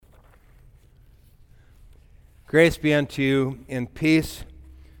Grace be unto you and peace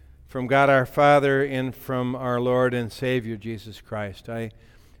from God our Father and from our Lord and Savior Jesus Christ. I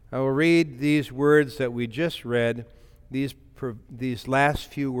will read these words that we just read, these last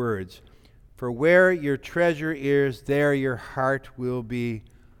few words. For where your treasure is, there your heart will be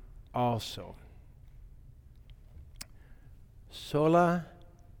also. Sola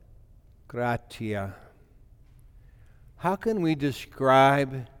gratia. How can we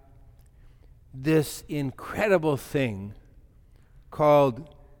describe this incredible thing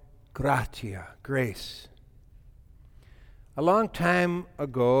called gratia, grace? A long time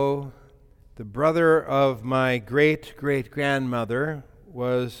ago, the brother of my great-great-grandmother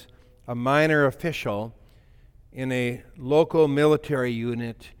was a minor official in a local military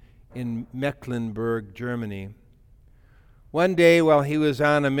unit in Mecklenburg, Germany. One day, while he was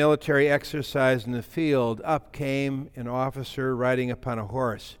on a military exercise in the field, up came an officer riding upon a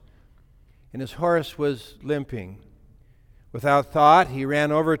horse, and his horse was limping. Without thought, he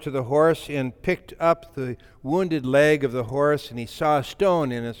ran over to the horse and picked up the wounded leg of the horse, and he saw a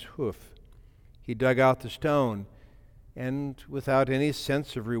stone in its hoof. He dug out the stone, and without any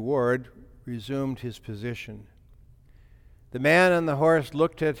sense of reward, resumed his position. The man on the horse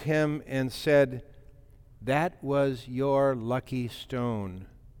looked at him and said, "That was your lucky stone."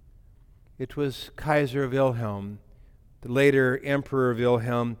 It was Kaiser Wilhelm, the later Emperor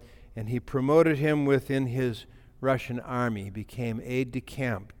Wilhelm, and he promoted him within his Russian army. He became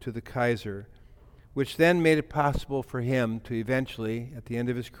aide-de-camp to the Kaiser, which then made it possible for him to eventually, at the end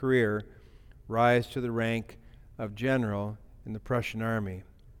of his career, rise to the rank of general in the Prussian army.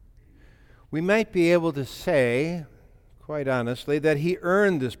 We might be able to say, quite honestly, that he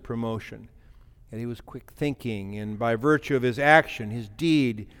earned this promotion, that he was quick thinking, and by virtue of his action, his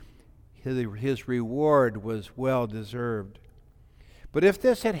deed, his reward was well deserved. But if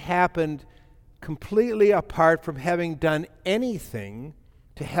this had happened completely apart from having done anything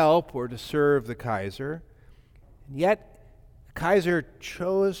to help or to serve the Kaiser, and yet the Kaiser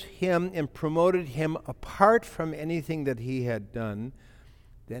chose him and promoted him apart from anything that he had done,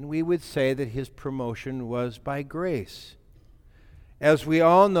 then we would say that his promotion was by grace. As we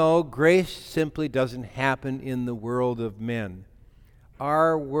all know, grace simply doesn't happen in the world of men.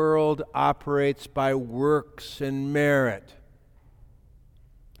 Our world operates by works and merit.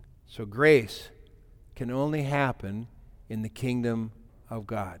 So grace can only happen in the kingdom of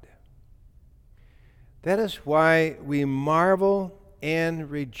God. That is why we marvel and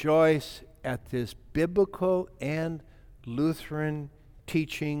rejoice at this biblical and Lutheran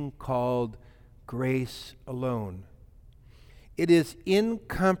teaching called grace alone. It is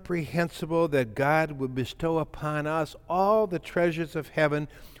incomprehensible that God would bestow upon us all the treasures of heaven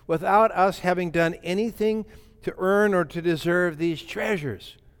without us having done anything to earn or to deserve these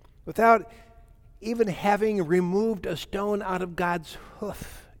treasures, without even having removed a stone out of God's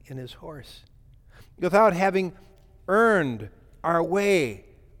hoof in his horse, without having earned our way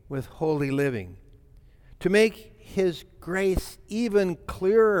with holy living. To make his grace even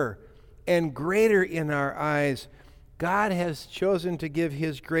clearer and greater in our eyes, God has chosen to give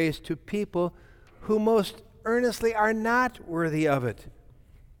his grace to people who most earnestly are not worthy of it.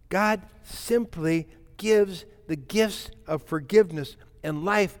 God simply gives the gifts of forgiveness and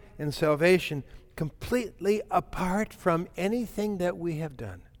life and salvation completely apart from anything that we have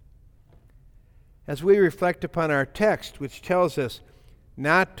done. As we reflect upon our text, which tells us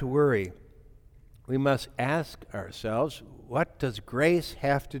not to worry, we must ask ourselves, what does grace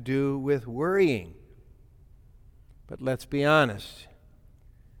have to do with worrying? But let's be honest.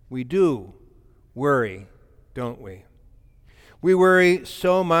 We do worry, don't we? We worry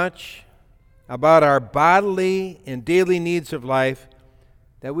so much about our bodily and daily needs of life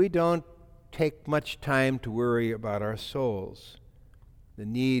that we don't take much time to worry about our souls. The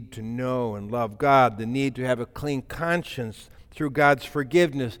need to know and love God, the need to have a clean conscience through God's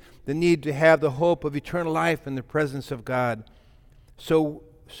forgiveness, the need to have the hope of eternal life in the presence of God. So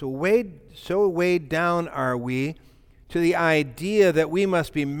weighed down are we to the idea that we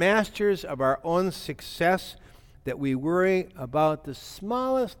must be masters of our own success, that we worry about the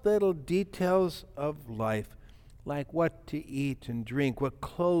smallest little details of life, like what to eat and drink, what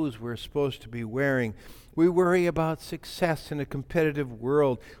clothes we're supposed to be wearing. We worry about success in a competitive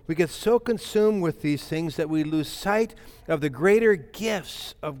world. We get so consumed with these things that we lose sight of the greater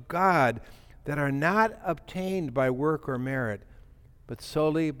gifts of God that are not obtained by work or merit, but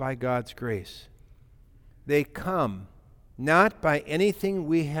solely by God's grace. They come not by anything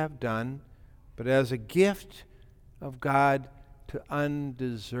we have done, but as a gift of God to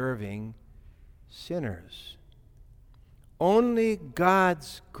undeserving sinners. Only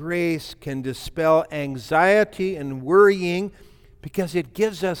God's grace can dispel anxiety and worrying, because it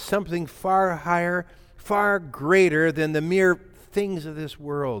gives us something far higher, far greater than the mere things of this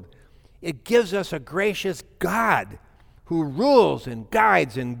world. It gives us a gracious God who rules and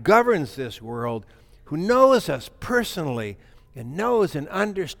guides and governs this world, who knows us personally and knows and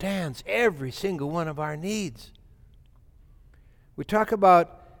understands every single one of our needs. We talk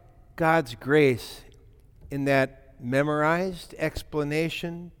about God's grace in that memorized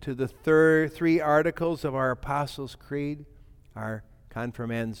explanation to the three articles of our Apostles' Creed. Our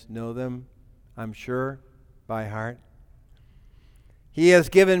confirmands know them, I'm sure, by heart. He has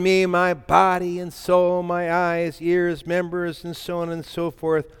given me my body and soul, my eyes, ears, members, and so on and so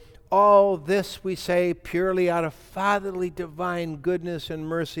forth. All this we say purely out of fatherly divine goodness and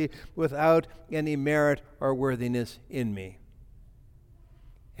mercy, without any merit or worthiness in me.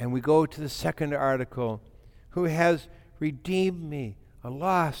 And we go to the second article, who has redeemed me, a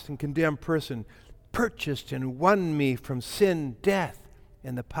lost and condemned person, purchased and won me from sin, death,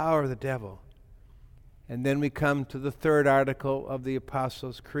 and the power of the devil. And then we come to the third article of the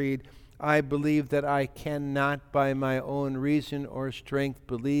Apostles' Creed. I believe that I cannot by my own reason or strength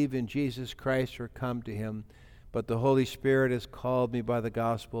believe in Jesus Christ or come to him, but the Holy Spirit has called me by the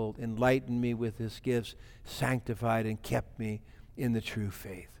gospel, enlightened me with his gifts, sanctified and kept me in the true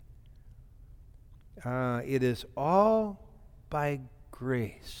faith. It is all by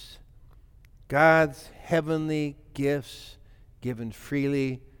grace. God's heavenly gifts given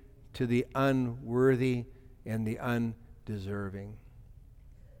freely to the unworthy and the undeserving.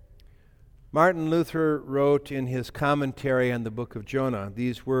 Martin Luther wrote in his commentary on the book of Jonah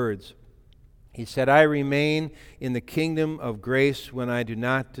these words. He said, I remain in the kingdom of grace when I do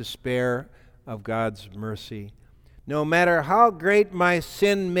not despair of God's mercy, no matter how great my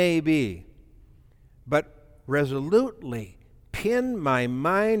sin may be, but resolutely pin my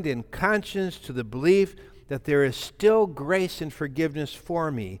mind and conscience to the belief that there is still grace and forgiveness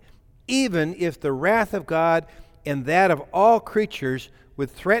for me, even if the wrath of God and that of all creatures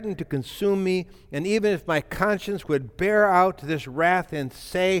would threaten to consume me, and even if my conscience would bear out this wrath and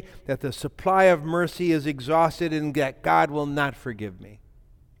say that the supply of mercy is exhausted and that God will not forgive me.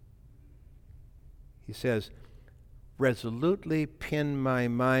 He says, resolutely pin my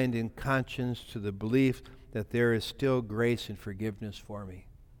mind and conscience to the belief that there is still grace and forgiveness for me.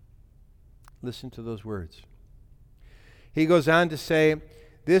 Listen to those words. He goes on to say,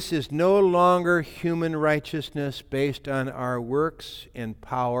 this is no longer human righteousness based on our works and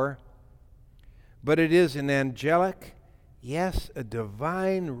power, but it is an angelic, yes, a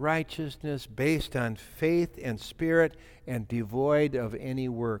divine righteousness based on faith and spirit and devoid of any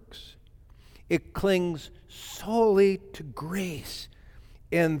works. It clings solely to grace,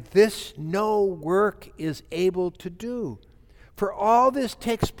 and this no work is able to do. For all this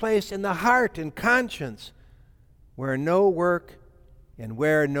takes place in the heart and conscience, where no work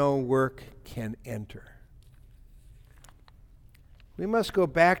can enter. We must go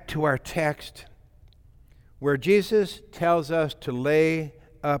back to our text where Jesus tells us to lay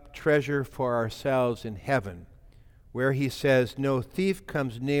up treasure for ourselves in heaven, where he says, no thief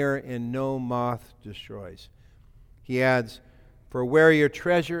comes near and no moth destroys. He adds, for where your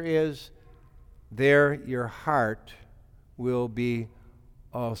treasure is, there your heart will be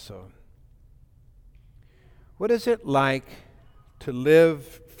also. What is it like to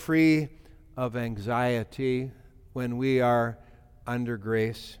live free of anxiety when we are under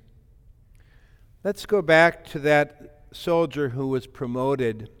grace? Let's go back to that soldier who was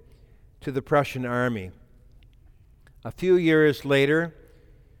promoted to the Prussian army. A few years later,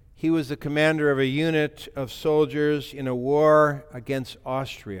 he was the commander of a unit of soldiers in a war against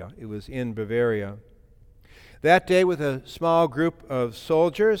Austria. It was in Bavaria. That day, with a small group of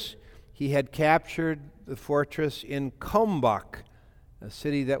soldiers, he had captured the fortress in Kulmbach, a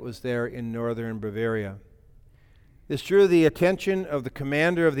city that was there in northern Bavaria. This drew the attention of the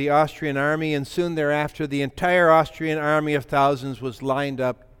commander of the Austrian army, and soon thereafter the entire Austrian army of thousands was lined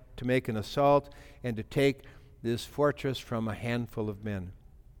up to make an assault and to take this fortress from a handful of men.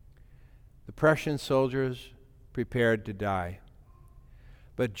 The Prussian soldiers prepared to die.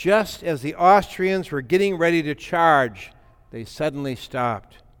 But just as the Austrians were getting ready to charge, they suddenly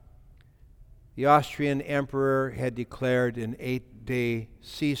stopped. The Austrian emperor had declared an 8-day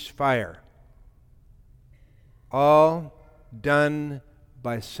ceasefire, all done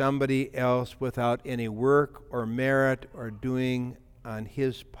by somebody else without any work or merit or doing on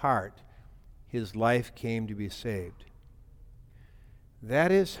his part. His life came to be saved.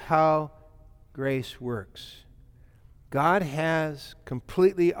 That is how grace works. God has,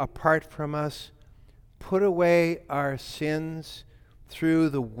 completely apart from us, put away our sins through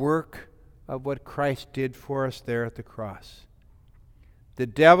the work of what Christ did for us there at the cross. The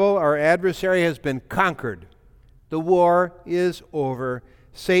devil, our adversary, has been conquered. The war is over.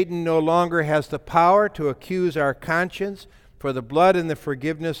 Satan no longer has the power to accuse our conscience, for the blood and the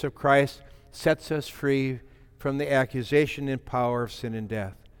forgiveness of Christ sets us free from the accusation and power of sin and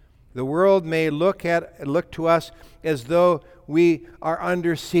death. The world may look to us as though we are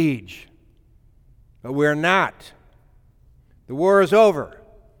under siege, but we're not. The war is over.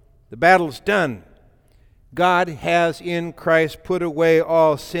 The battle's done. God has in Christ put away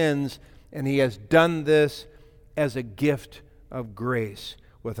all sins, and He has done this as a gift of grace,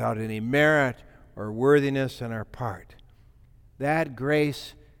 without any merit or worthiness on our part. That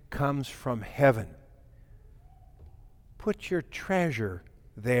grace comes from heaven. Put your treasure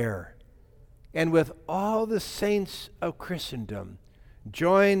there, and with all the saints of Christendom,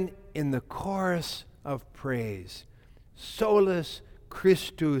 join in the chorus of praise. Solus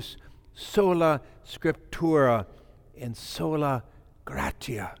Christus, sola scriptura, and sola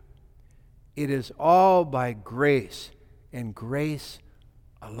gratia. It is all by grace, and grace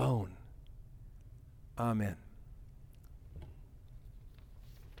alone. Amen.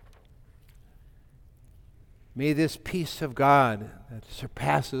 May this peace of God that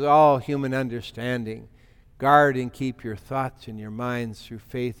surpasses all human understanding guard and keep your thoughts and your minds through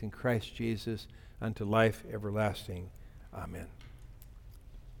faith in Christ Jesus unto life everlasting. Amen.